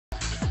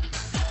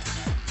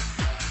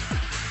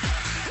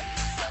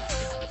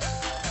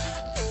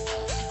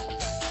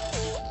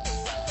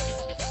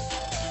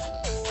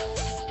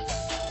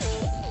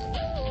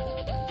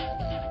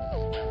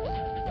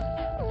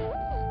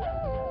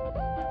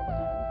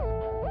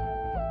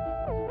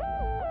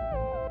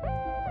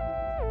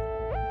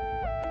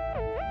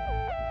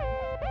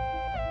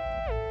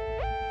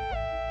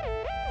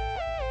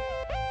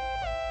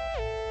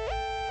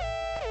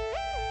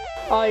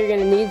All you're going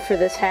to need for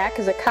this hack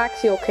is a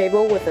coaxial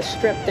cable with a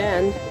stripped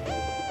end,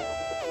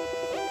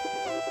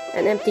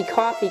 an empty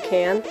coffee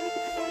can,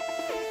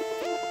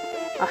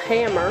 a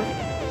hammer,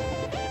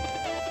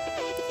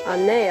 a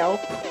nail,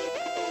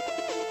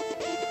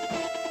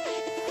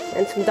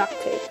 and some duct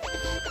tape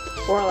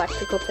or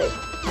electrical tape.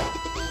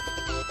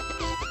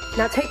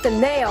 Now take the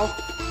nail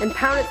and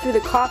pound it through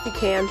the coffee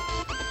can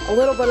a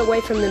little bit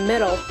away from the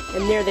middle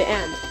and near the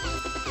end.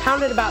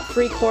 Pound it about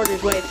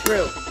 3/4 way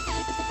through.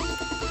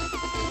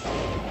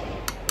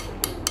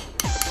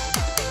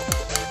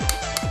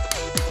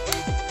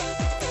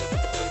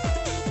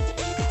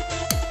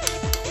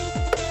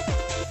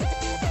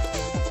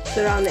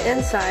 So on the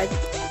inside,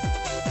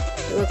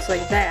 it looks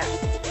like that.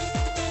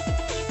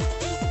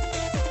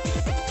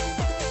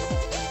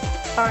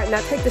 Alright,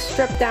 now take the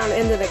strip down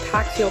into the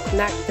coaxial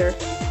connector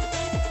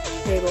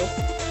cable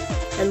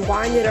and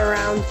wind it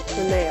around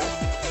the nail.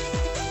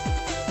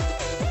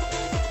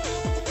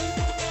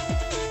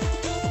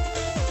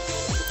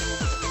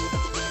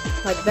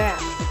 Like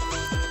that.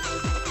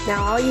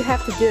 Now all you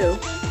have to do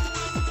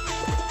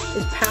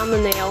is pound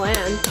the nail in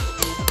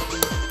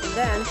and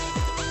then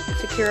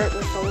secure it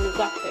with a little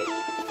duct tape.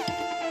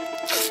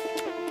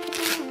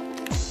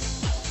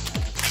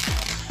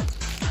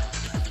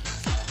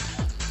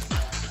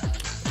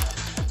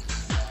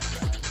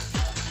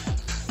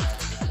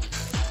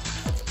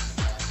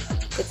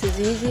 It's as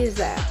easy as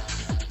that.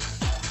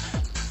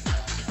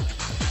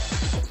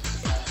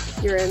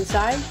 Your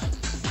inside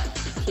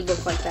should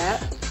look like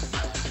that.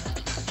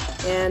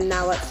 And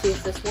now let's see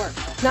if this works.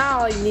 Now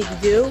all you need to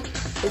do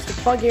is to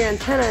plug your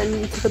antenna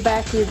into the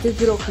back of your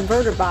digital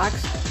converter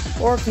box,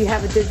 or if you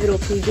have a digital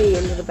TV,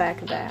 into the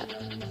back of that.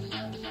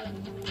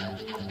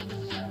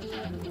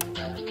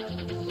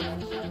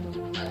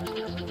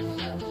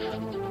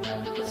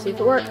 Let's see if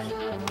it works.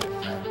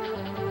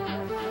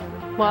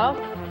 Well,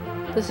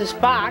 this is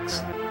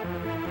Fox.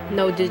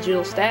 No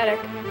digital static.